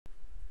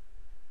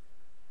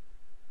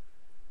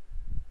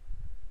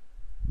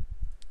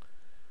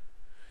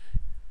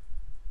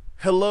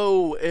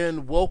Hello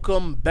and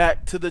welcome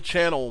back to the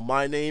channel.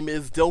 My name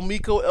is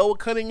Delmico L.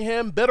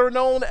 Cunningham, better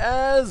known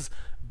as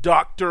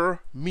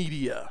Dr.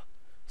 Media.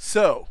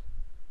 So,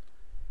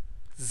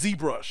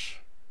 Zbrush.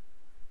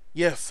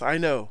 Yes, I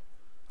know.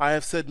 I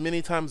have said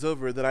many times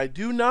over that I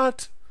do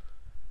not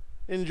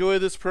enjoy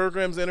this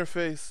program's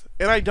interface,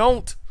 and I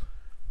don't,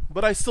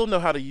 but I still know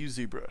how to use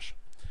Zbrush.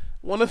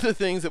 One of the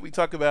things that we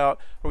talk about,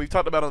 or we've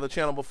talked about on the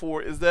channel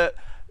before, is that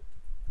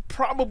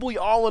probably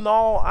all in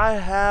all, I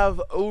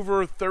have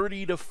over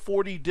 30 to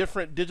 40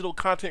 different digital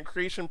content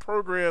creation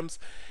programs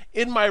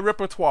in my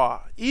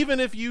repertoire. Even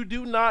if you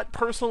do not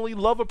personally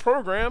love a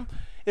program,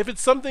 if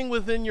it's something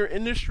within your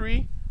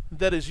industry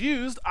that is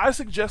used, I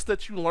suggest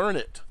that you learn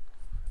it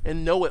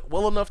and know it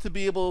well enough to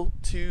be able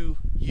to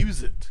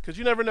use it. Because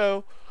you never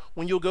know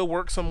when you'll go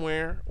work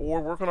somewhere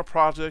or work on a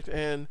project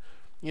and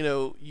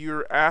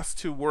you're asked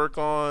to work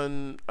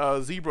on a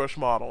ZBrush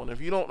model, and if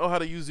you don't know how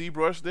to use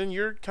ZBrush, then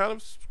you're kind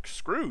of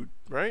screwed,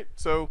 right?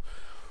 So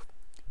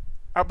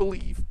I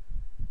believe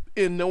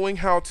in knowing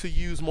how to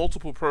use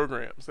multiple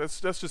programs.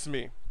 That's just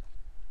me,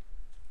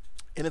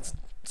 and it's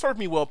served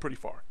me well pretty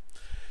far.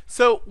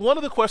 So one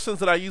of the questions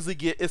that I usually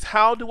get is,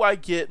 how do I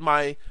get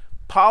my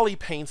poly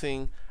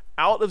painting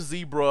out of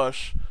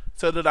ZBrush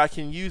so that I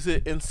can use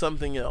it in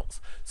something else?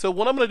 So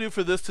what I'm going to do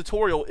for this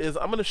tutorial is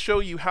I'm going to show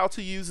you how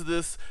to use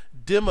this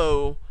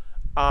demo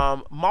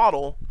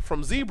model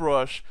from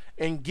ZBrush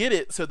and get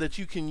it so that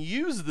you can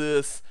use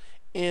this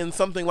in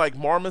something like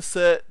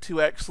Marmoset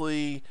to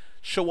actually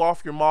show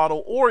off your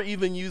model, or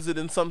even use it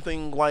in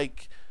something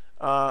like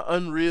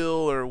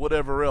Unreal or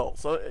whatever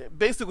else. So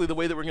basically the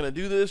way that we're going to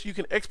do this, you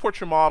can export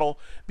your model,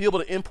 be able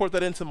to import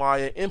that into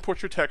Maya,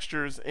 import your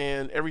textures,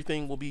 and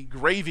everything will be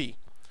gravy.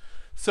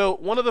 So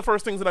one of the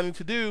first things that I need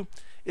to do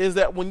is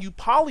that when you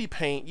poly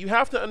paint, you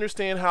have to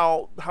understand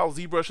how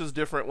ZBrush is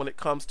different when it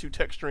comes to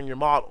texturing your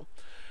model.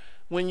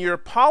 When you're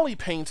poly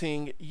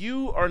painting,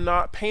 you are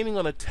not painting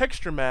on a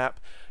texture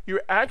map,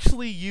 you're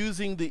actually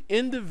using the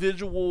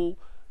individual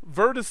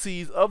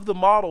vertices of the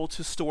model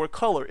to store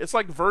color. It's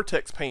like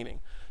vertex painting.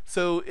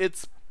 So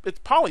it's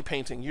poly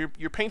painting.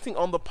 You're painting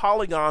on the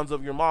polygons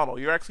of your model.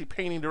 You're actually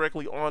painting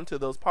directly onto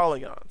those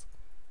polygons.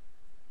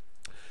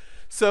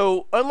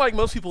 So unlike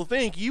most people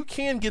think, you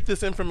can get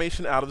this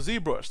information out of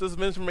ZBrush. This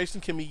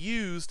information can be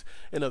used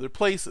in other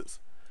places.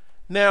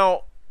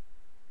 Now,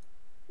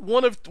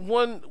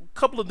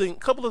 couple of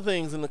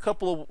things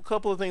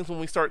when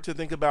we start to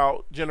think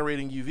about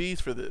generating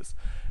UVs for this.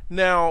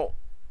 Now,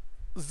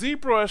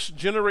 ZBrush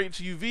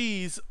generates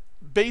UVs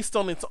based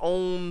on its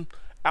own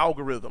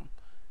algorithm.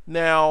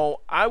 Now,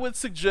 I would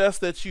suggest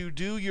that you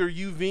do your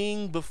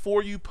UVing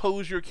before you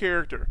pose your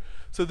character.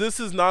 So this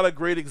is not a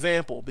great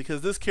example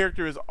because this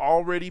character is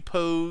already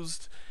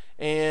posed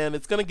and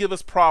it's going to give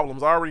us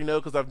problems. I already know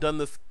because I've done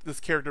this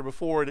character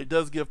before, and it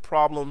does give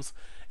problems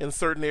in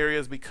certain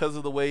areas because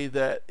of the way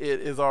that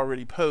it is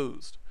already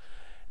posed.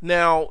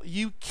 Now,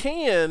 you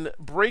can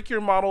break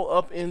your model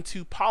up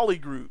into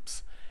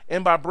polygroups.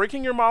 And by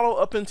breaking your model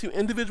up into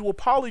individual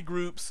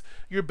polygroups,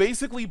 you're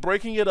basically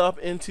breaking it up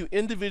into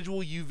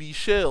individual UV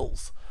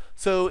shells.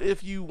 So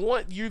if you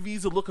want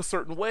UVs to look a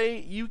certain way,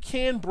 you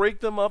can break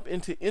them up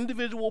into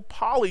individual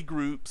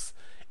polygroups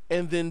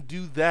and then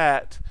do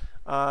that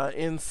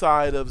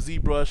inside of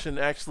ZBrush and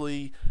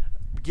actually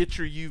get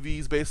your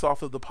UVs based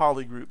off of the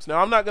polygroups.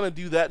 Now, I'm not going to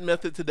do that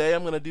method today.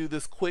 I'm going to do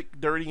this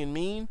quick, dirty, and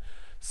mean.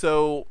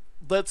 So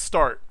let's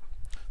start.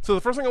 So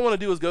the first thing I want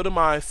to do is go to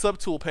my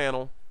subtool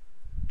panel.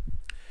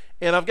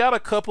 And I've got a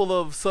couple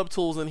of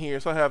subtools in here.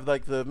 So I have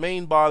like the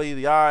main body,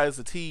 the eyes,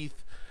 the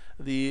teeth,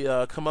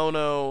 the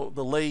kimono,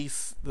 the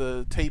lace,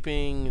 the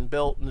taping and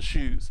belt, and the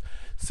shoes.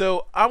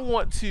 So I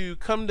want to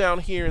come down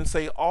here and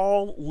say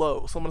all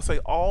low. So I'm going to say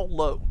all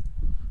low.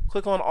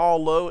 Click on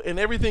all low, and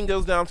everything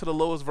goes down to the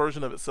lowest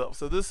version of itself.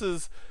 So this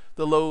is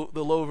the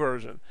low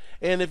version.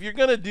 And if you're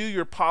going to do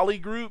your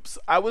polygroups,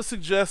 I would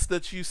suggest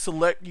that you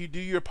do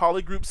your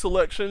polygroup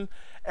selection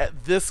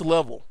at this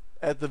level.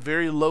 At the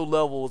very low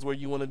level is where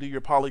you want to do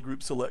your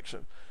polygroup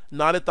selection.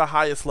 Not at the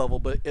highest level,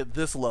 but at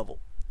this level,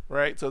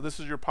 right? So this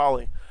is your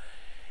poly.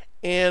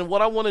 And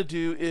what I want to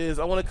do is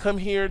I want to come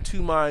here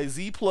to my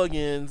Z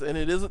plugins, and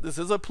this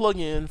is a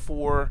plugin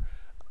for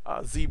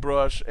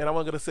ZBrush, and I'm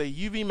going to say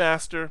UV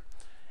Master.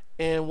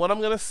 And what I'm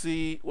going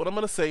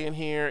to say in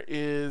here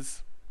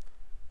is,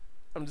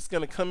 I'm just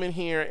going to come in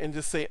here and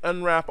just say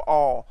unwrap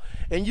all.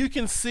 And you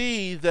can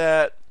see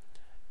that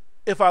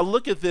if I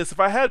look at this, if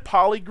I had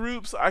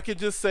polygroups, I could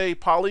just say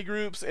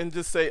polygroups and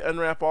just say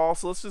unwrap all.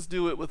 So let's just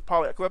do it with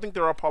poly, because I think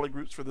there are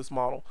polygroups for this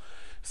model.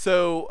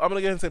 So I'm going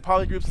to go ahead and say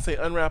polygroups and say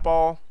unwrap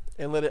all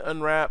and let it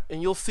unwrap.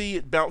 And you'll see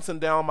it bouncing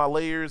down my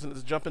layers and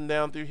it's jumping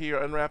down through here,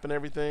 unwrapping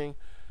everything.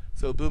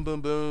 So boom, boom,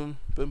 boom,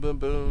 boom, boom,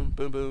 boom,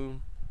 boom,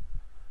 boom.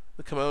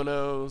 The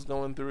kimono's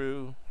going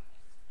through.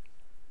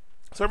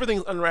 So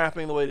everything's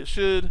unwrapping the way it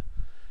should.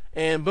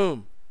 And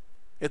boom,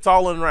 it's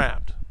all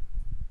unwrapped.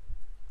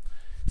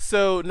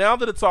 So now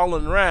that it's all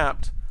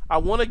unwrapped, I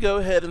want to go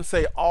ahead and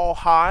say all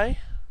high.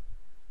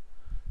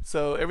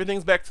 So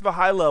everything's back to the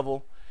high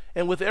level.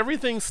 And with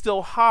everything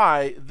still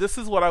high, this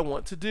is what I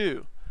want to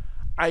do.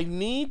 I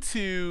need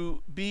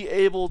to be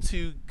able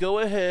to go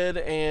ahead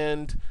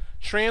and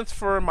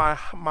transfer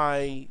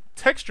my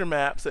texture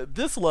maps at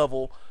this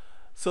level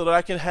so that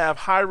I can have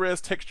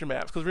high-res texture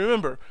maps. Because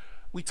remember,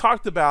 we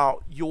talked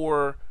about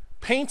your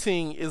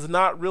painting is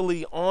not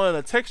really on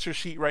a texture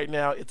sheet right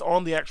now, it's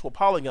on the actual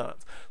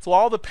polygons. So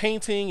all the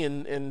painting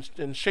and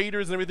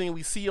shaders and everything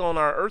we see on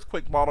our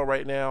earthquake model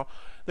right now,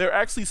 they're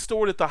actually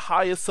stored at the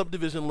highest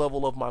subdivision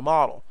level of my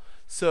model.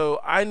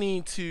 So I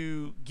need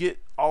to get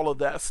all of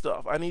that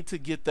stuff. I need to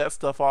get that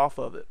stuff off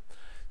of it.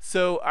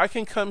 So I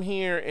can come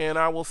here and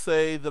I will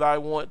say that I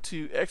want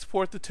to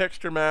export the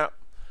texture map.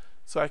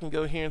 So I can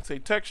go here and say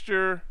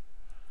texture,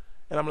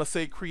 and I'm going to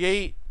say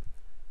create,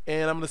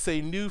 and I'm going to say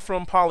new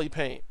from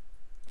Polypaint.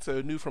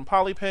 So new from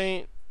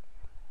Polypaint.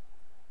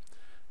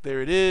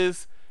 There it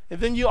is. And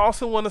then you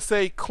also want to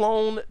say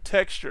clone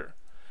texture,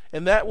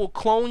 and that will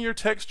clone your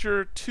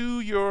texture to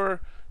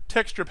your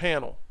texture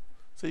panel.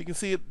 So you can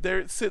see it there,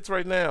 it sits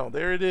right now.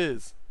 There it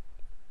is.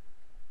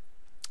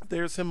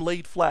 There's him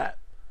laid flat.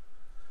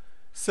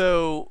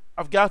 So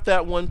I've got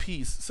that one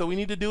piece. So we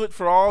need to do it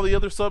for all the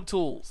other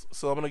subtools.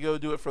 So I'm going to go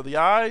do it for the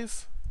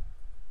eyes.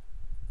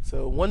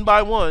 So one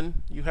by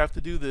one, you have to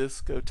do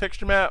this. Go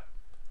texture map,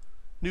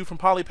 new from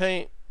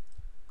Polypaint,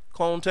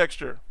 clone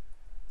texture.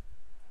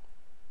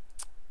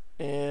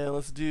 And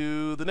let's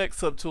do the next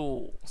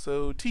subtool.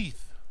 So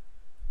teeth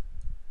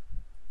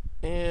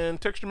and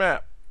texture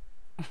map.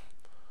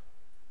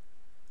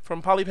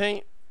 From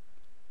Polypaint,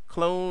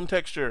 clone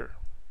texture.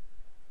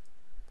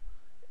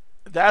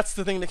 That's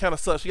the thing that kind of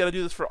sucks. You got to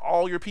do this for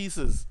all your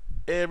pieces.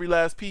 Every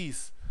last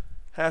piece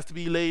has to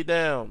be laid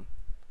down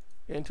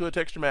into a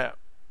texture map.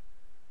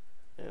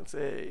 And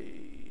say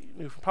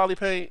new from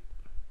Polypaint.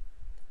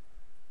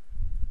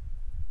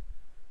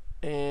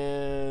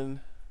 And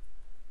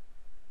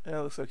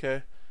that looks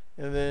okay.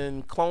 And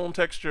then clone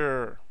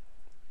texture.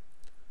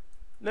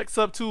 Next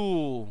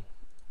subtool,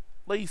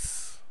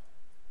 lace.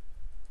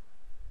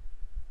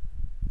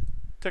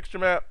 Texture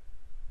map,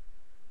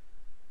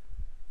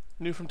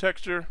 new from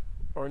texture,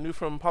 or new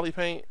from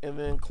Polypaint, and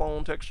then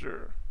clone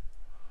texture.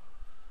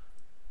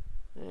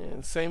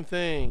 And same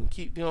thing,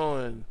 keep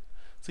going.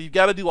 So you've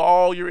got to do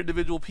all your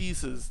individual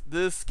pieces.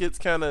 This gets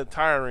kind of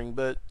tiring,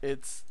 but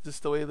it's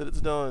just the way that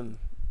it's done.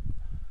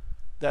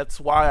 That's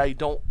why I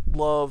don't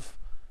love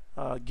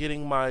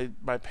getting my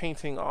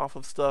painting off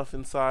of stuff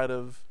inside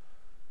of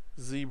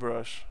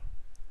Zbrush.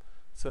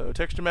 So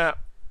texture map,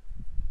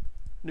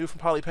 new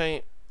from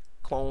Polypaint,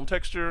 clone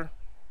texture,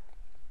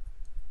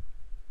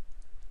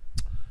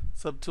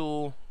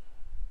 subtool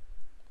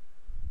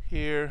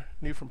here,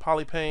 new from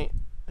Polypaint,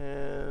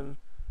 and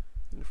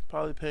new from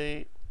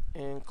Polypaint,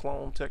 and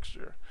clone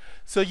texture.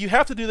 So you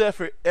have to do that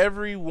for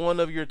every one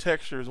of your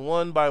textures,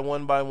 one by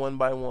one by one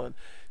by one.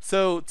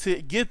 So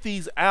to get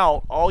these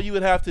out, all you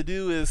would have to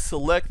do is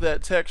select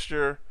that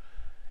texture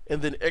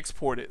and then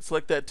export it.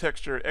 Select that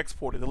texture,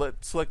 export it.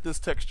 Select this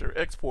texture,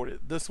 export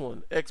it. This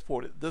one,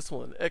 export it. This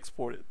one,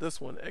 export it. This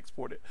one,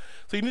 export it.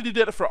 So you need to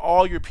do that for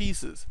all your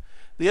pieces.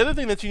 The other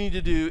thing that you need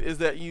to do is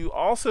that you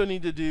also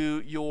need to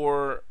do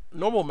your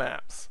normal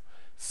maps.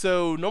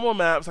 So normal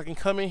maps, I can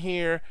come in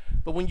here,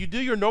 but when you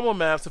do your normal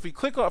maps, if I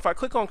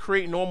click on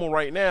create normal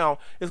right now,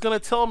 it's going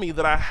to tell me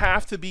that I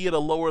have to be at a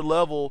lower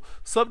level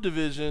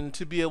subdivision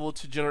to be able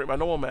to generate my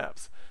normal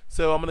maps.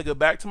 So I'm going to go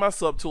back to my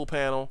subtool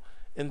panel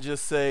and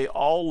just say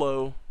all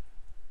low,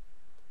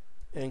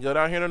 and go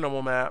down here to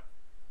normal map,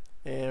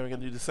 and we're going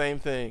to do the same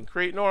thing.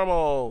 Create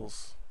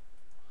normals,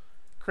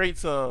 create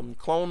some,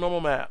 clone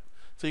normal map.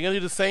 So you're going to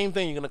do the same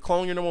thing. You're going to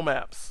clone your normal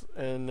maps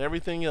and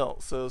everything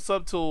else. So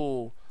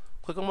subtool,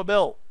 click on my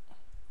belt,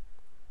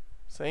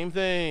 same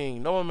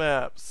thing, normal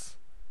maps,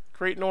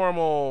 create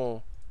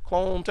normal,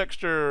 clone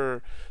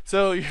texture.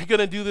 So you're going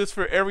to do this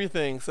for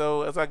everything.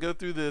 So as I go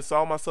through this,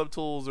 all my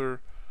subtools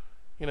are,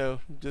 you know,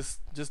 just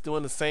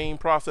doing the same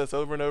process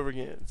over and over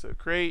again. So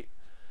create,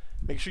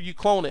 make sure you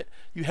clone it.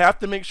 You have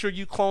to make sure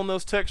you clone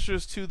those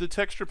textures to the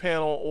texture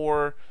panel,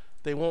 or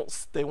they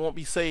won't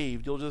be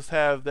saved. You'll just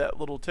have that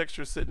little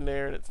texture sitting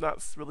there and it's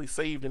not really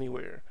saved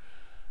anywhere.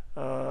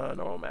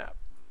 Normal map.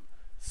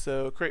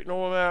 So create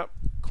normal map,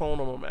 clone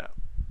normal map.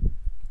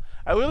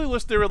 I really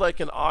wish there were like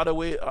an auto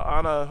way,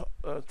 on a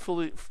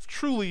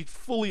truly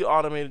fully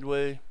automated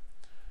way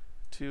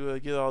to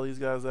get all these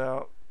guys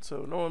out. So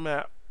normal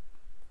map,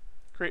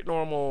 create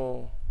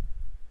normal,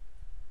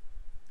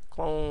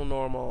 clone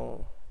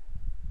normal.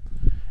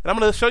 And I'm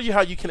going to show you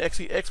how you can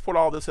actually export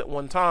all this at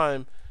one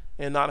time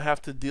and not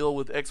have to deal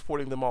with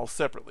exporting them all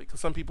separately, because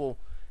some people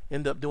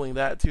end up doing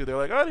that too. They're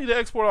like, I need to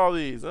export all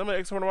these, I'm going to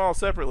export them all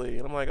separately,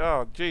 and I'm like,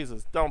 oh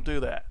Jesus, don't do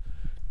that.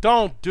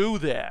 Don't do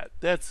that.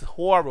 That's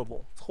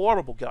horrible. It's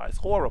horrible, guys.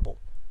 Horrible.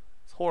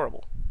 It's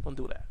horrible. Don't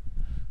do that.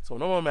 So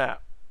normal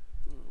map,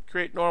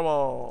 create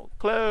normal,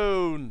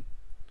 clone,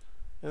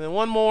 and then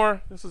one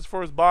more. This is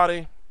for his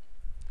body,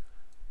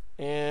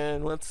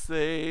 and let's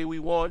say we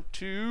want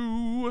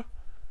to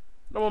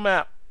normal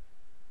map,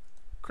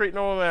 create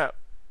normal map,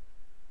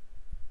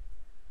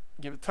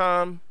 give it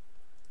time,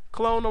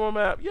 Clone on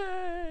my map.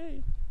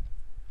 Yay!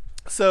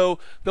 So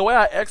the way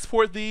I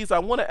export these, I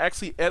want to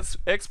actually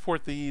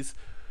export these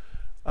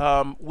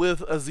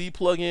with a Z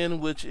plugin,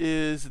 which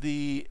is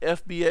the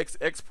FBX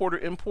exporter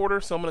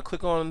importer. So I'm going to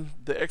click on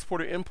the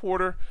exporter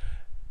importer,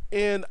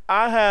 and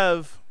I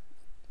have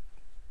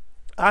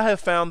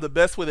found the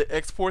best way to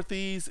export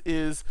these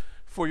is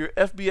for your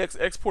FBX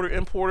exporter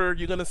importer.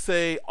 You're going to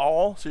say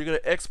all, so you're going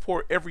to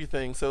export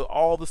everything, so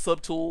all the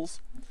subtools,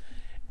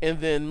 and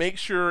then make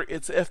sure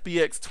it's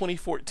FBX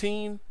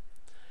 2014,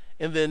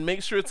 and then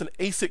make sure it's an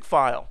ASIC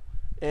file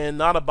and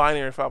not a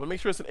binary file, but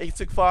make sure it's an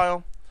ASIC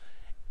file.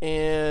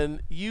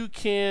 And you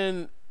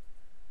can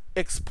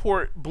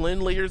export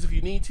blend layers if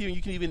you need to, and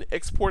you can even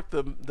export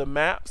the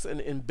maps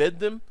and embed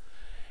them.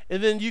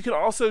 And then you can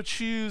also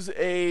choose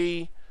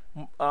a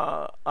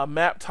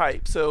map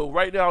type. So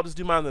right now I'll just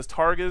do mine as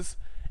Targas,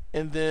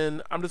 and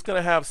then I'm just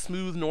gonna have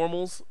smooth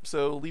normals,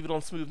 so leave it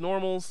on smooth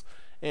normals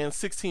and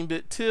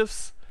 16-bit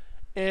TIFFs,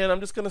 and I'm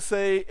just gonna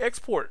say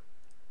export.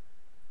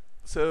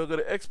 So go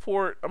to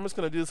export. I'm just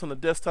gonna do this on the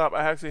desktop.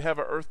 I actually have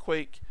an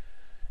earthquake,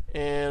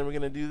 and we're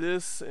gonna do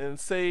this and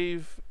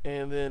save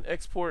and then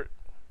export,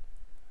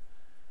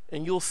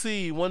 and you'll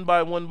see one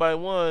by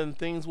one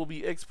things will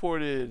be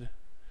exported.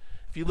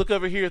 If you look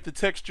over here at the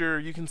texture,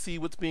 you can see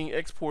what's being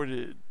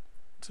exported.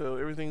 So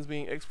everything's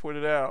being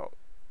exported out.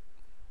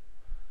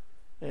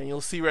 And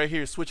you'll see right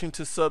here, switching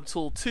to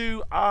subtool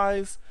 2,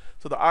 eyes.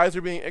 So the eyes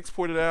are being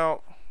exported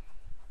out.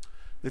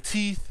 The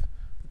teeth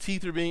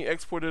are being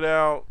exported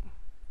out.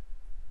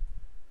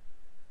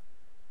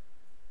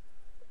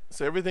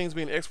 So everything's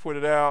being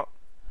exported out.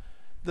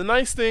 The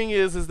nice thing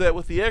is that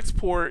with the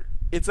export,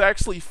 it's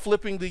actually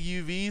flipping the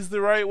UVs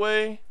the right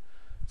way.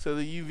 So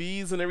the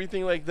UVs and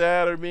everything like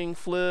that are being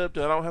flipped,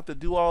 and I don't have to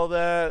do all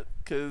that,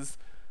 because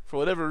for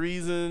whatever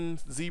reason,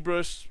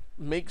 Zbrush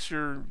makes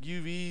your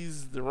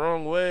UVs the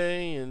wrong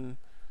way, and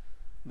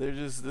they're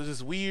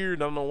just weird.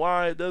 I don't know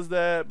why it does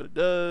that, but it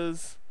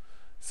does.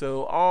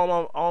 So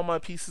all my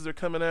pieces are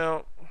coming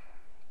out,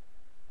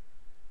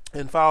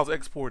 and files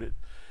exported.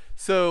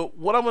 So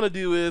what I'm going to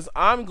do is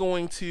I'm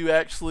going to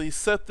actually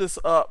set this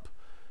up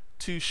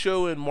to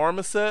show in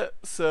Marmoset.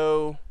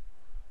 So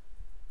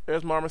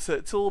there's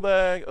Marmoset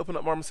toolbag. Open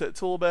up Marmoset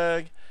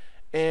toolbag,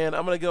 and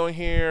I'm going to go in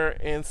here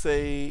and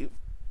say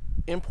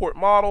import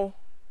model,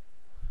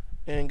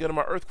 and go to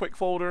my earthquake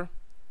folder,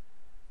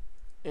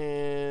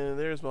 and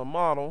there's my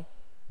model,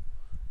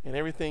 and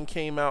everything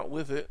came out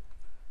with it.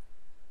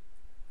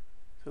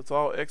 So it's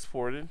all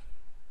exported,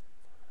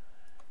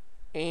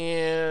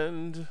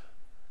 and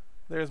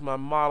there's my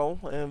model,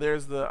 and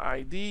there's the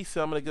ID.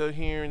 So I'm going to go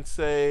here and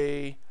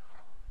say,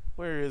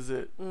 where is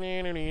it?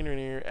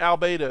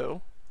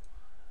 Albedo.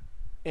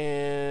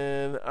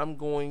 And I'm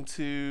going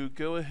to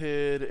go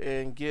ahead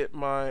and get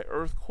my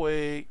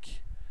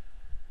earthquake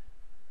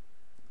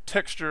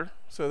texture.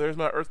 So there's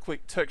my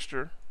earthquake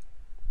texture,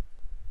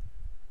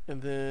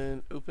 and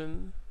then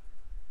open.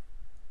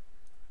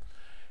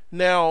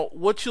 Now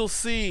what you'll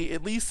see,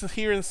 at least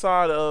here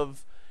inside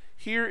of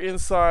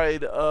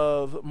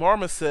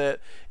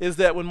Marmoset, is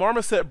that when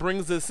Marmoset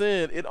brings this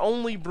in, it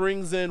only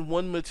brings in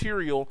one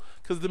material,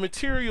 because the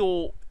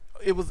material,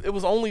 it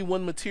was only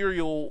one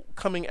material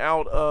coming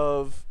out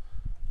of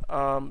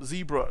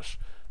Zbrush.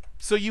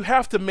 So you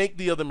have to make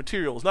the other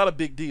materials. Not a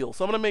big deal.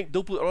 So I'm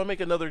gonna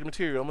make another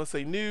material. I'm gonna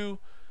say new,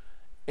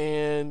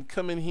 and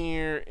come in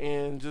here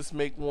and just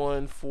make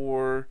one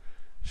for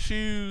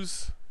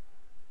shoes.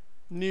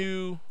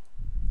 New.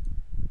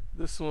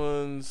 This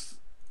one's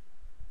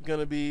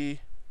gonna be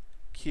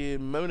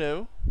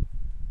kimono,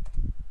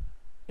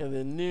 and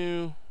then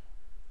new.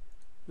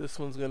 This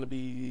one's gonna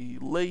be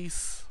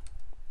lace,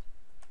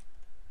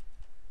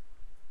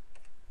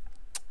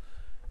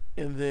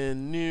 and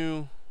then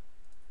new.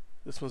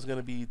 This one's going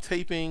to be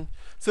taping.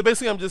 So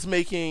basically I'm just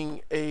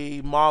making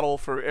a model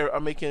for,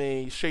 I'm making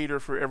a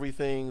shader for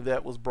everything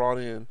that was brought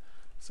in.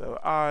 So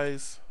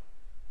eyes,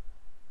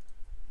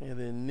 and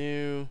then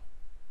new,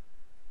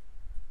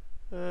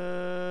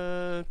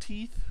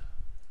 teeth,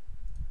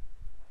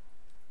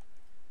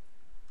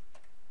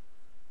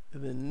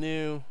 and then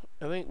new.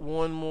 I think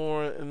one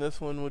more, and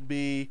this one would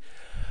be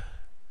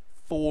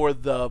for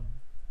the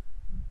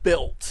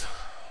belt.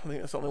 I think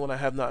that's the only one I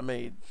have not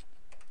made.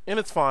 And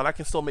it's fine, I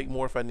can still make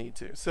more if I need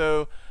to.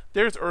 So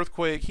there's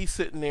earthquake, he's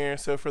sitting there.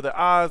 So for the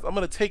eyes, I'm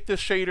going to take this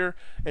shader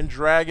and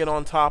drag it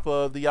on top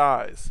of the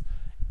eyes.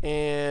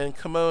 And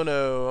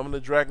kimono, I'm going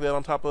to drag that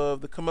on top of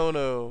the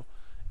kimono.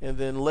 And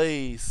then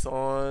lace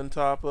on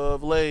top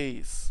of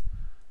lace.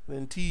 And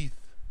then teeth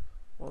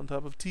on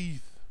top of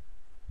teeth.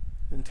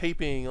 And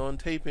taping on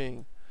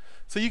taping.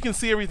 So you can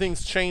see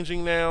everything's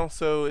changing now,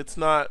 so it's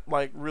not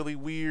like really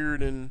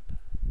weird and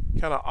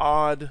kind of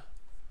odd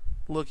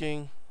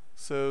looking.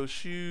 So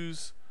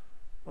shoes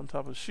on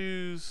top of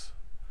shoes,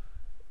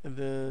 and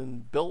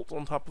then belt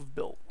on top of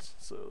belt.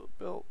 So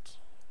belt.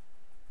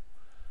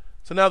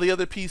 So now the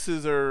other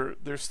pieces are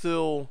they're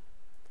still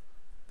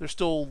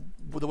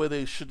the way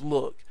they should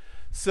look.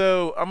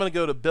 So I'm going to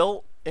go to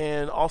belt,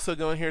 and also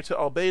go in here to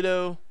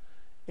albedo,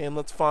 and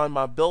let's find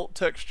my belt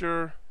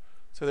texture.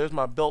 So there's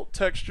my belt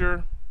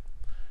texture.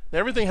 Now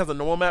everything has a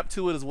normal map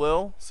to it as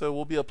well, so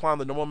we'll be applying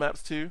the normal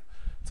maps too.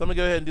 So I'm gonna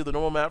go ahead and do the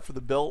normal map for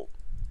the belt.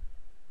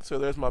 So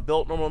there's my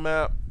belt normal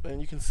map,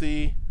 and you can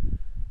see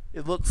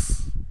it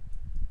looks,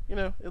 you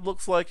know, it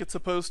looks like it's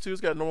supposed to.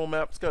 It's got normal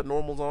maps, it's got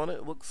normals on it.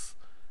 It looks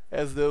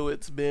as though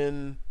it's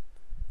been,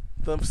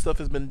 some stuff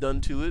has been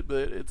done to it,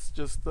 but it's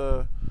just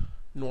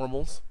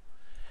normals.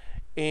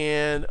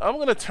 And I'm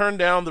gonna turn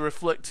down the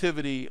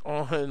reflectivity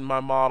on my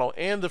model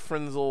and the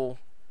Frenzel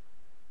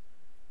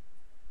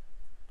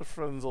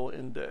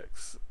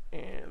index,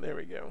 and there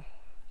we go,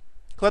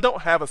 because I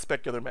don't have a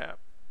specular map,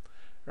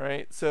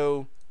 right?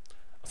 So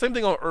same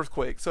thing on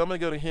earthquake. So I'm gonna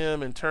go to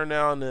him and turn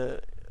down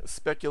the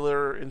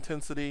specular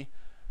intensity,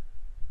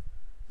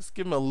 just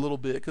give him a little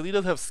bit, because he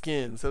does have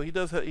skin, so he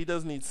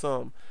does need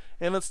some.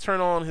 And let's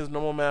turn on his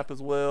normal map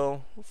as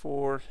well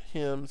for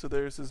him. So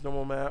there's his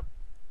normal map.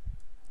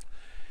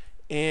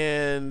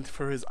 And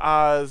for his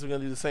eyes, we're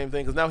gonna do the same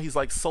thing, because now he's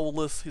like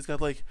soulless. He's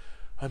got like,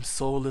 I'm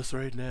soulless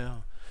right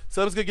now.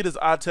 So I'm just gonna get his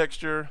eye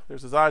texture.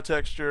 There's his eye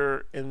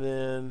texture, and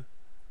then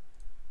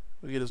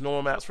we get his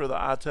normal maps for the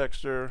eye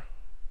texture.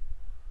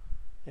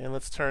 And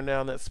let's turn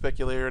down that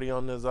specularity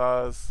on his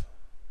eyes.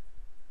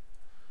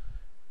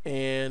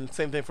 And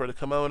same thing for the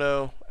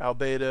kimono,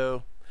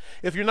 albedo.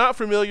 If you're not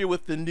familiar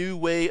with the new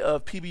way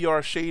of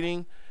PBR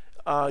shading,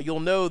 you'll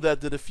know that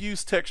the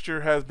diffuse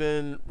texture has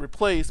been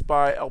replaced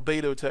by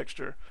albedo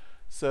texture.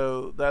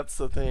 So that's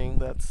the thing,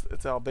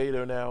 it's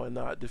albedo now and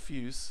not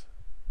diffuse.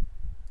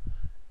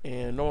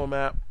 And normal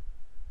map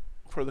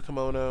for the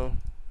kimono,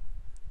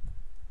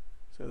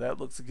 so that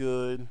looks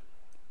good.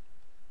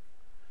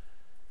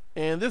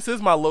 And this is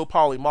my low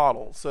poly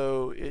model,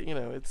 so you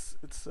know, this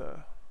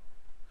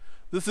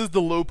is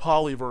the low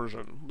poly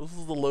version. This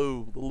is the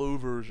low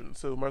version.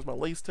 So there's my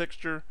lace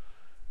texture,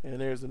 and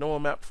there's the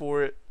normal map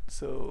for it.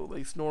 So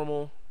lace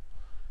normal.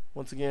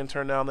 Once again,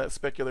 turn down that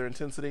specular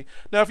intensity.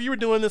 Now, if you were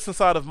doing this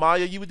inside of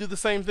Maya, you would do the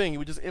same thing. You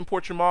would just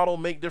import your model,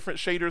 make different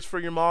shaders for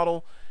your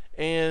model,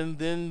 and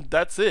then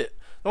that's it.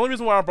 The only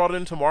reason why I brought it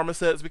into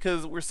Marmoset is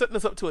because we're setting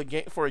this up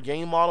to for a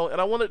game model,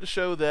 and I wanted to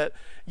show that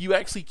you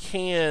actually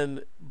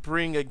can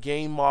bring a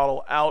game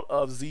model out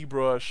of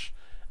Zbrush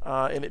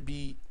and it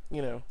be,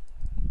 you know,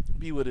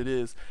 be what it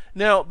is.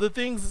 Now,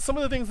 some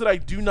of the things that I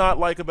do not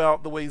like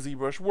about the way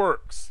Zbrush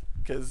works,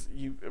 because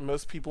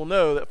most people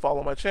know that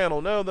follow my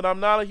channel know that I'm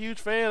not a huge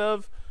fan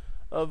of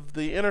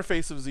the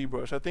interface of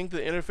Zbrush. I think the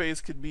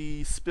interface could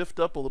be spiffed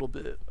up a little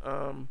bit.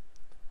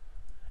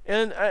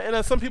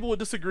 And some people would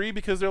disagree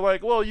because they're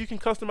like, well, you can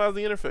customize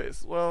the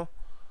interface. Well,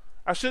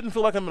 I shouldn't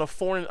feel like I'm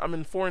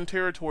in foreign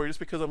territory just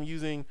because I'm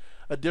using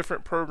a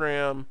different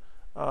program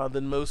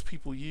than most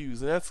people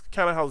use. And that's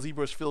kind of how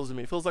Zbrush feels to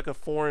me. It feels like a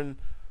foreign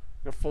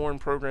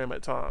program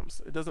at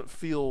times. It doesn't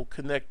feel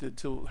connected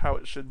to how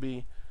it should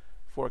be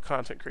for a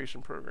content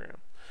creation program.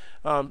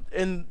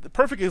 And the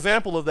perfect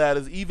example of that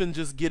is even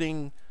just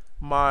getting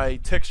my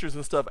textures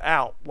and stuff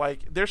out.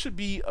 Like, there should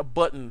be a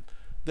button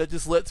that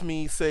just lets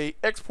me say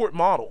export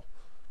model,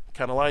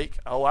 kind of like,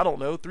 oh, I don't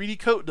know, 3D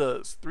Coat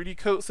does. 3D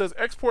Coat says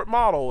export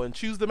model and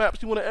choose the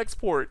maps you want to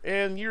export,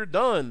 and you're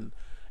done.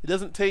 It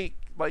doesn't take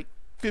like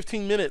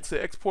 15 minutes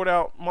to export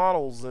out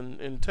models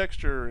and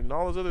texture and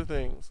all those other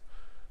things.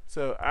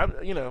 So I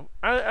know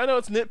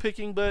it's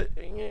nitpicking, but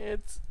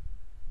it's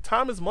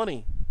time is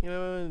money, you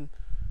know, and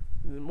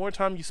the more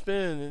time you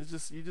spend, it's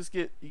just you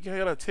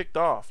gotta ticked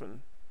off and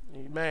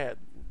you're mad,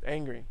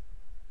 angry.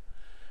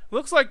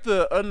 Looks like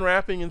the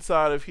unwrapping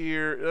inside of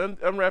here,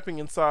 unwrapping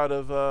inside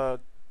of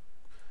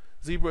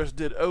ZBrush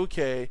did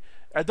okay.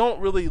 I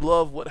don't really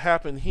love what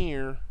happened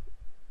here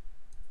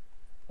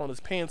on his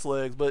pants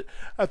legs, but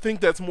I think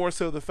that's more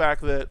so the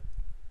fact that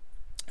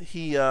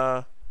he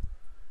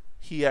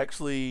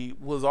actually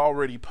was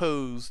already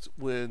posed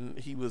when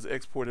he was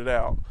exported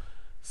out.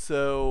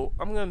 So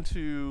I'm going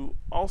to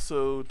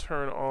also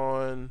turn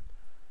on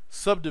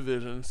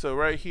subdivision. So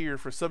right here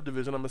for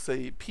subdivision, I'm going to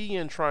say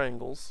PN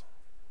triangles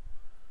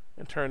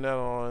and turn that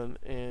on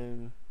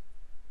and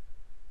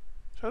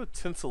try to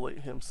tensillate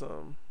him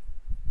some.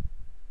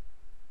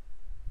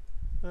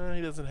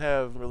 He doesn't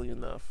have really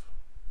enough.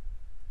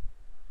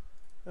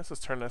 Let's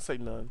just turn that, say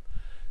none.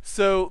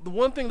 So the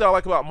one thing that I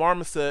like about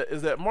Marmoset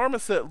is that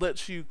Marmoset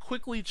lets you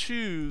quickly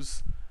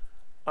choose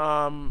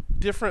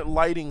different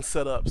lighting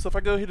setups. So if I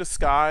go here to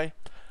sky,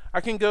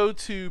 I can go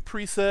to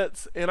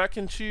presets and I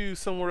can choose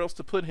somewhere else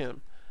to put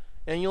him.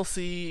 And you'll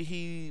see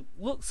he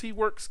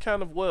works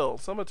kind of well.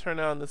 So I'm going to turn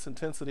down this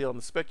intensity on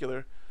the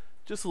specular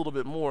just a little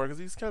bit more because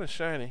he's kind of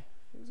shiny.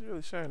 He's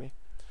really shiny.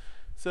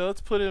 So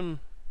let's put him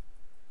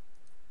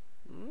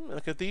in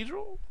a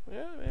cathedral.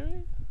 Yeah,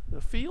 maybe.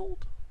 A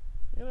field,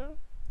 you know.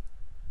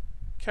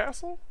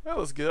 Castle. That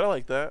was good. I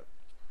like that.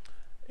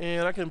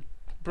 And I can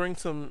bring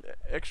some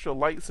extra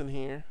lights in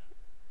here.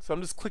 So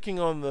I'm just clicking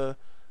on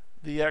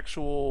the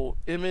actual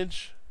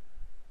image.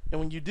 And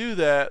when you do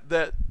that,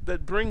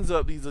 that brings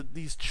up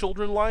these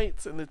children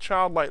lights, and the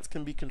child lights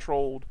can be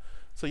controlled.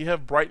 So you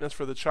have brightness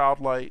for the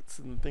child lights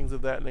and things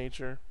of that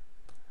nature.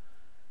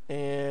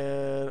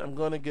 And I'm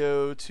going to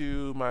go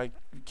to my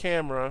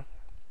camera,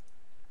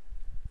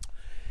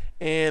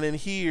 And in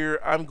here,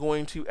 I'm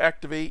going to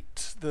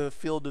activate the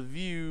field of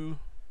view.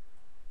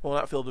 Well,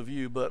 not field of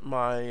view, but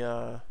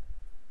my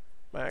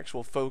my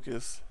actual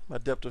focus, my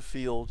depth of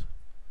field.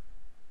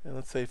 And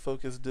let's say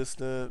focus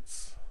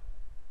distance.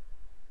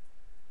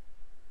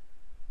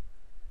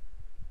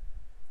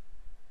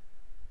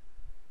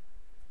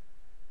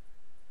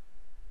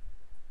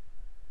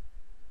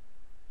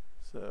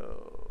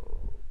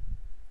 So,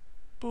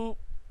 boop.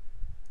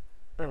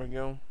 There we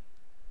go.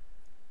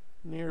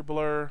 Near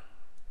blur.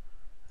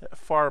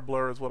 Far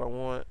blur is what I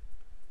want.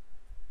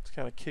 Just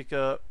kind of kick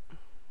up.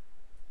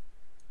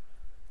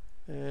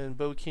 And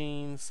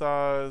bokeh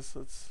size,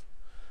 let's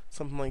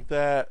something like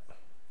that.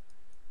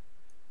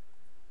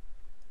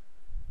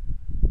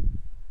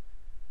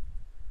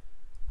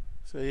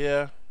 So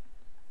yeah.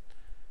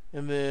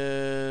 And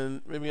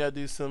then maybe I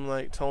do some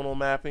like tonal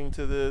mapping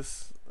to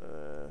this.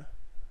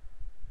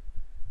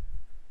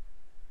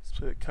 Let's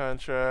put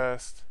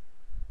contrast.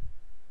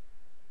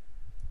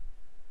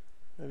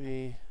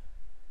 Maybe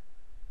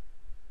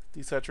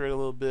desaturate a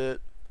little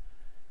bit.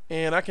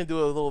 And I can do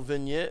a little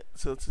vignette,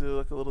 so let's do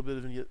like a little bit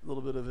of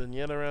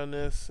vignette around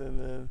this, and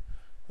then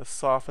let's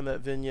soften that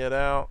vignette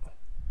out.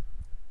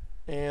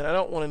 And I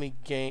don't want any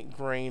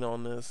grain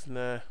on this.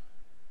 Nah,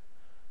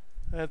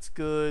 that's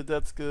good.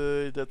 That's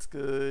good. That's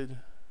good.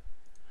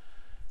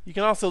 You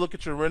can also look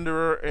at your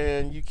renderer,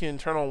 and you can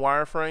turn on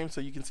wireframe,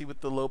 so you can see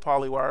what the low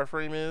poly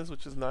wireframe is,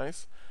 which is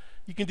nice.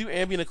 You can do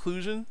ambient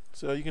occlusion,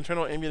 so you can turn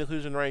on ambient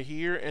occlusion right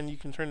here, and you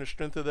can turn the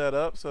strength of that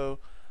up. So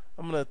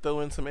I'm gonna throw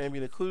in some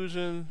ambient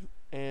occlusion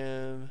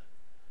and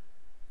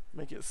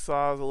make it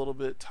size a little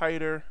bit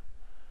tighter,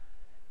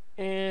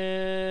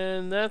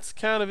 and that's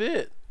kind of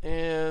it.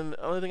 And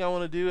the only thing I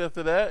want to do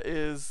after that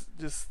is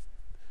just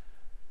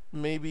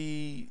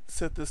maybe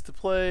set this to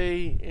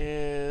play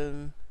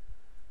and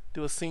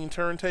do a scene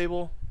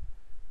turntable,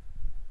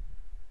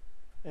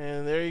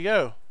 and there you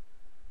go.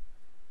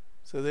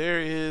 So there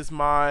is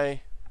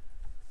my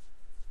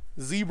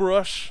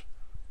Zbrush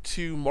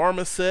to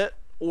Marmoset,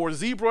 or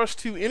Zbrush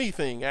to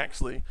anything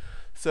actually.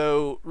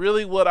 So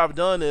really what I've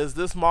done is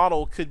this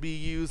model could be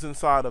used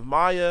inside of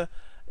Maya,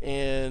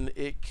 and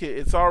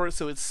it's already,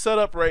 so it's set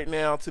up right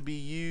now to be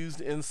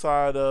used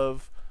inside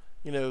of,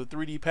 you know,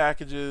 3D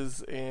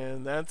packages,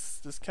 and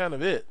that's just kind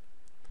of it.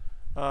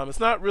 It's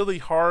not really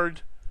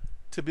hard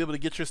to be able to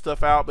get your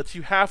stuff out, but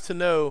you have to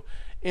know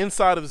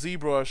inside of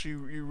Zbrush, you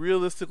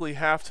realistically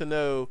have to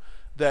know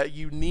that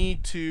you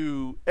need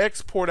to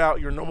export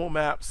out your normal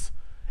maps,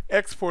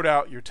 export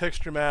out your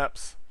texture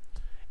maps,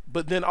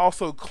 but then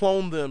also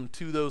clone them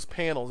to those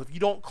panels. If you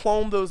don't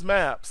clone those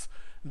maps,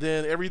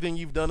 then everything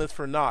you've done is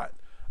for naught.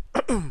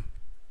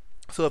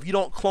 So if you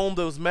don't clone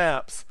those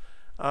maps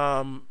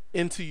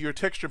into your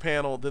texture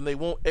panel, then they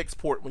won't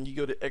export when you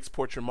go to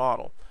export your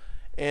model.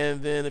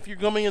 And then if you're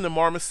coming into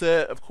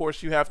Marmoset, of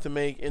course you have to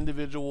make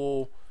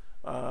individual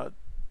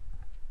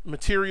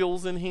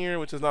materials in here,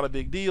 which is not a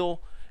big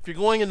deal. If you're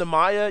going into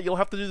Maya, you'll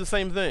have to do the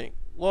same thing.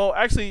 Well,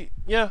 actually,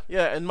 yeah,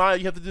 in Maya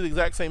you have to do the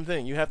exact same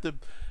thing. You have to,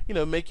 you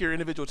know, make your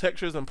individual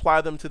textures and apply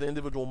them to the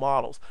individual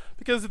models.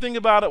 Because the thing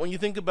about it, when you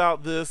think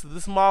about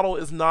this model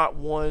is not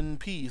one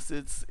piece,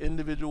 it's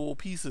individual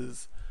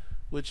pieces,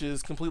 which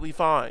is completely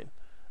fine.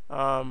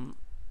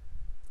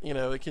 You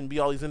know, it can be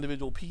all these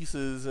individual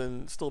pieces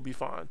and still be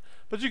fine.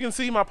 But you can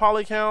see my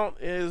poly count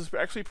is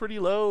actually pretty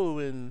low,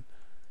 and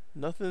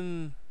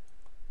nothing's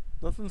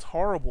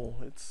horrible.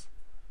 It's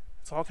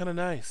all kind of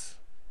nice.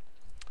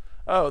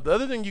 Oh, the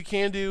other thing you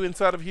can do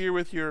inside of here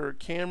with your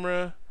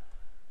camera,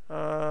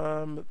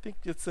 I think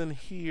it's in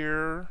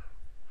here.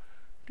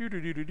 You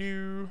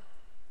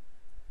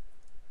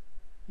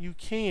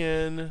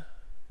can.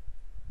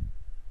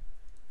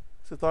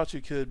 I thought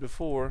you could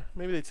before.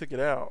 Maybe they took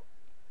it out.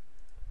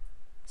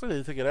 So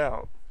they took it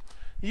out.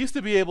 You used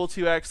to be able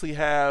to actually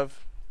have,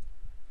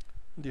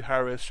 do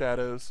high-res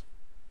shadows.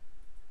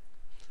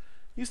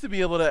 You used to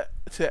be able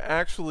to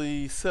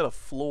actually set a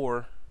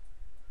floor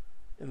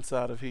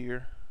inside of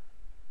here.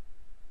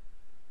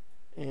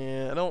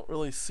 And I don't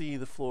really see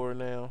the floor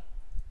now.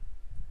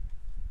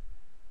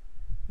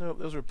 Nope,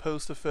 those are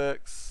post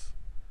effects,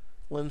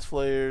 lens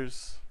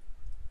flares,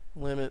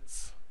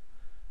 limits.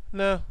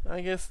 No,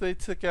 I guess they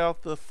took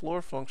out the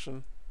floor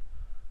function.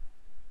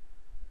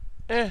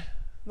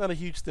 Not a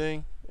huge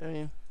thing. I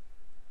mean,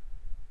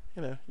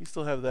 you know, you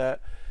still have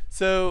that.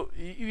 So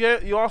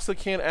you also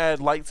can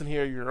add lights in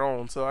here of your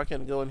own. So I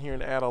can go in here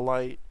and add a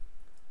light.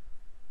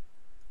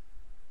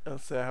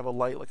 Let's say I have a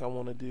light like I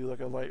want to do, like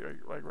a light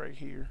like right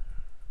here.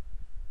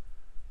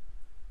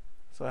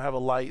 So I have a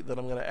light that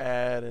I'm going to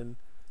add, and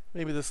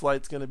maybe this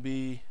light's going to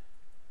be,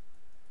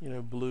 you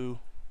know, blue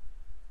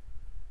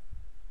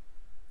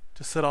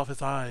to set off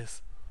his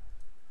eyes,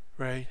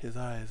 right? His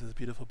eyes, his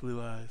beautiful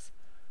blue eyes.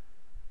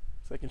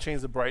 So I can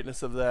change the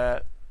brightness of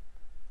that,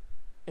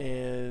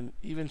 and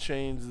even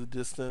change the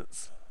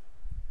distance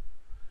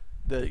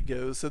that it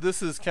goes. So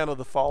this is kind of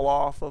the fall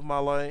off of my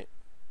light,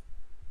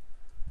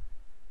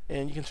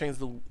 and you can change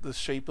the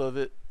shape of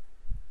it.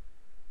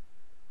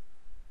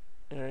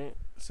 Alright,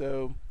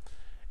 so,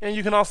 And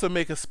you can also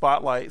make a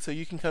spotlight, so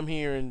you can come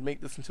here and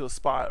make this into a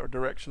spot or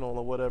directional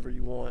or whatever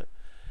you want.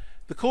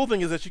 The cool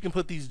thing is that you can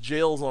put these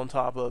gels on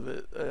top of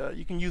it.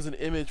 You can use an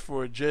image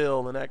for a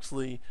gel and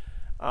actually,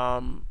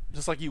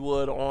 just like you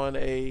would on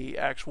a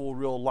actual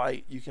real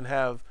light, you can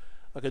have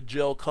like a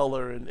gel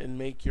color and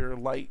make your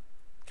light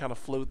kind of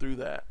flow through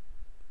that.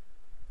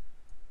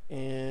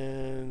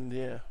 And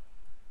yeah,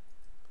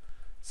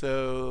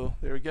 so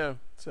there we go.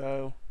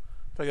 So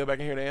if I go back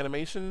in here to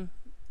animation,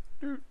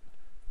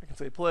 I can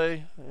say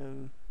play,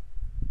 and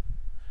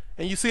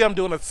you see I'm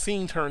doing a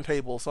scene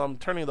turntable, so I'm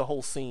turning the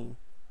whole scene,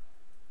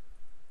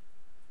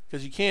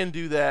 because you can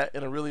do that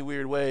in a really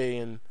weird way,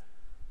 and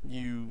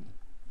you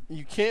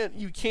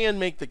can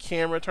make the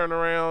camera turn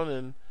around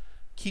and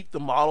keep the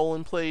model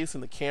in place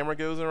and the camera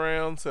goes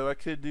around. So I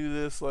could do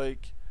this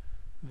like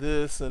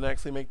this and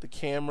actually make the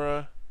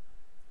camera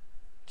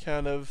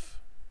kind of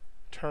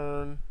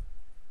turn,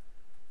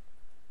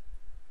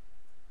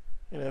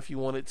 if you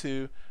wanted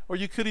to. Or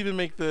you could even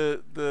make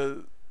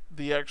the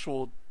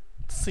actual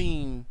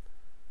scene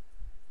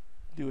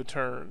do a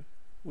turn,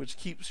 which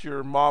keeps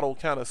your model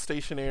kind of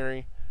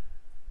stationary,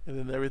 and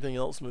then everything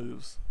else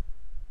moves,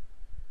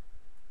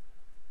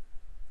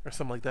 or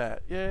something like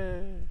that.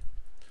 Yay!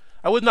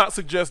 I would not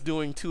suggest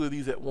doing 2 of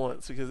these at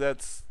once, because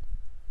that's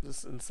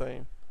just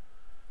insane.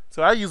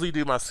 So I usually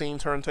do my scene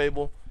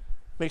turntable,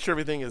 make sure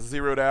everything is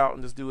zeroed out,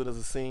 and just do it as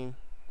a scene.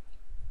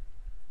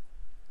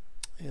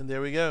 And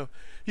there we go.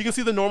 You can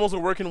see the normals are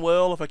working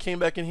well. If I came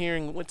back in here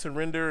and went to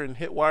render and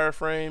hit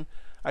wireframe,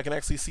 I can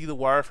actually see the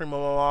wireframe of my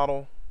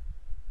model.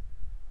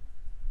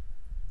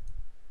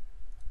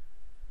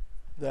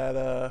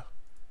 That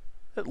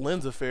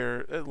lens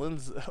effect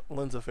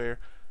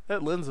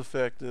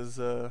is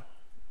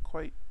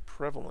quite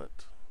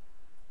prevalent.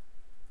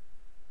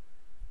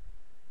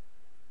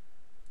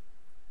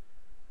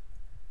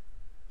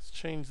 Let's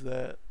change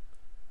that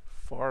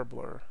far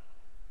blur.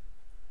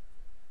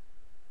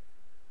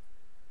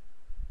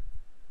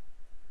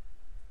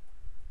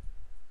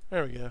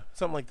 There we go.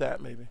 Something like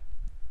that, maybe.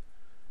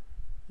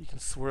 You can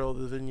swirl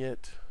the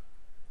vignette.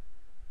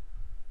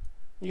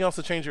 You can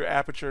also change your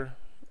aperture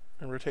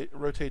and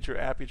rotate your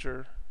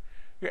aperture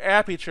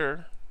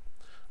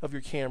of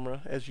your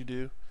camera as you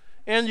do.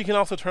 And you can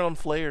also turn on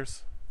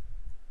flares.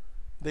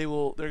 They're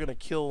gonna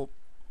kill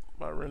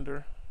my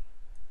render.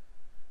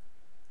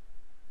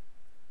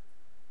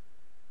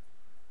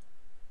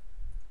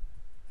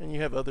 And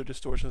you have other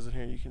distortions in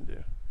here you can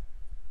do.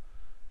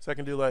 So I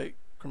can do like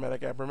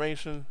chromatic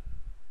aberration.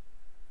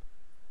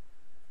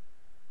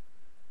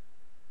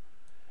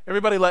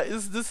 Everybody like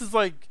this is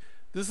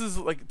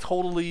like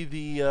totally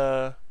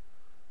the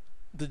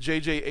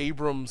J.J.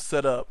 Abrams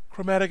setup.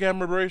 Chromatic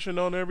aberration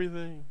on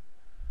everything.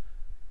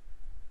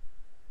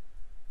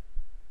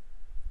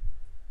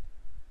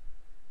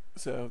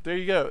 So there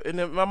you go. And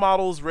then my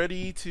model's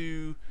ready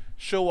to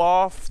show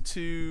off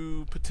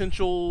to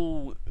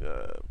potential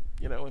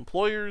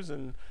employers,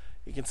 and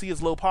you can see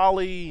it's low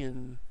poly,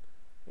 and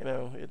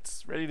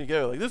it's ready to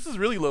go. Like, this is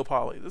really low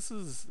poly. This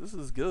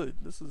is good.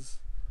 This is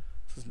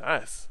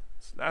nice.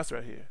 It's nice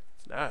right here.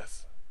 It's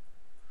nice.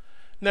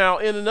 Now,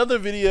 in another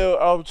video,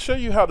 I'll show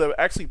you how to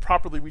actually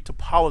properly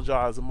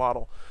retopologize a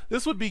model.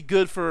 This would be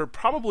good for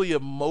probably a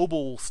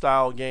mobile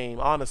style game,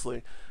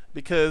 honestly,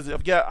 because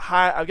I've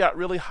got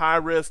really high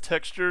res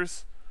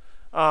textures,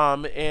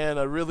 and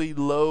a really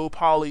low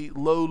poly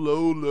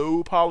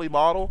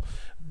model.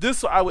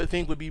 This, I would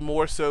think, would be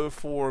more so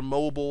for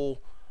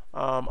mobile,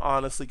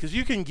 honestly, because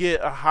you can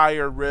get a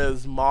higher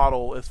res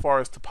model as far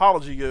as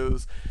topology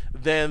goes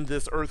than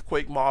this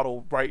earthquake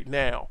model right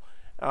now.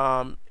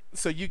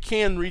 So you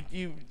can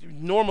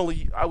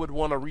normally I would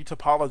want to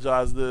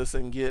retopologize this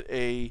and get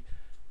a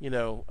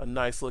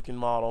nice looking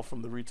model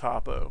from the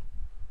retopo.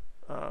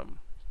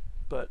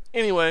 But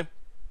anyway,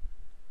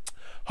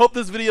 hope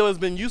this video has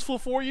been useful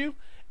for you,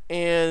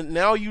 and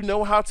now you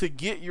know how to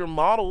get your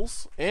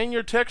models and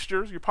your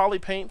textures, your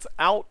Polypaints,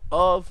 out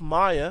of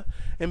Maya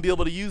and be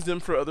able to use them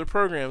for other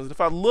programs. And if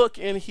I look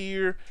in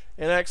here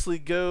and actually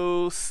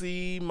go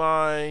see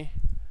my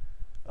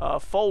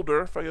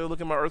folder, if I go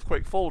look at my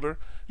earthquake folder,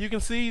 you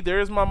can see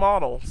there's my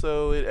model.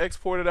 So it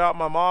exported out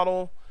my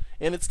model,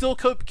 and it still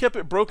kept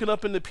it broken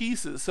up into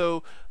pieces.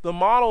 So the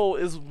model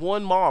is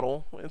one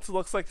model. It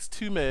looks like it's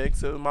 2 meg.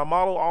 So my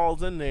model all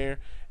is in there,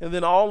 and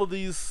then all of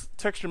these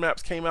texture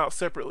maps came out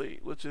separately,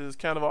 which is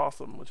kind of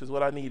awesome, which is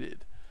what I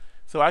needed.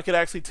 So I could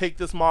actually take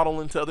this model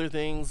into other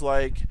things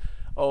like,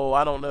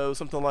 I don't know,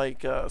 something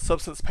like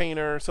Substance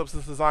Painter,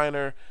 Substance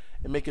Designer,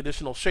 and make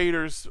additional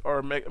shaders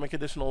or make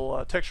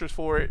additional textures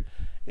for it,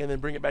 and then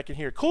bring it back in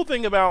here. Cool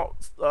thing about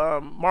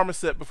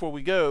Marmoset, before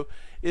we go,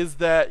 is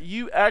that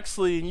you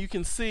actually, and you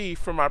can see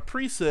from my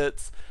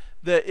presets,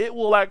 that it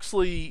will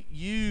actually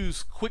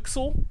use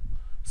Quixel.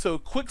 So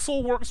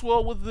Quixel works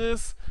well with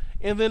this,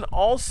 and then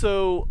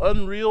also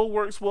Unreal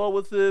works well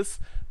with this,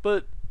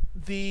 but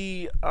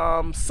the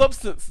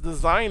Substance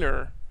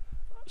Designer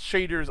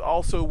shaders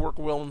also work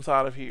well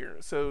inside of here.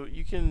 So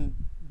you can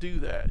do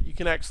that. You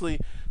can actually,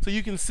 so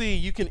you can see,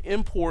 you can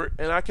import,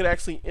 and I could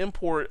actually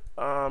import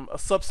a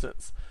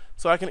substance.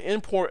 So I can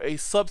import a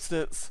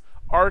substance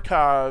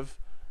archive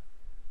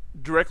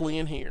directly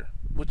in here,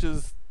 which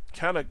is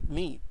kind of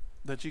neat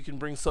that you can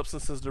bring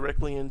substances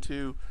directly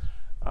into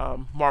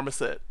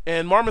Marmoset.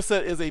 And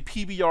Marmoset is a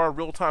PBR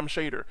real-time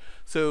shader,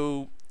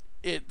 so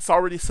it's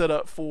already set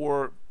up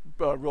for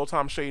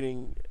real-time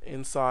shading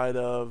inside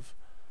of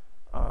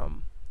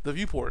the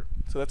viewport.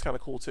 So that's kind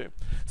of cool too.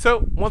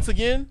 So once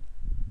again,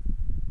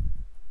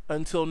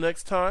 until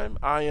next time,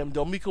 I am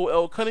Delmico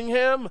L.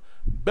 Cunningham,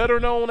 better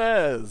known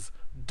as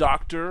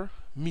Dr.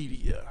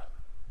 Media.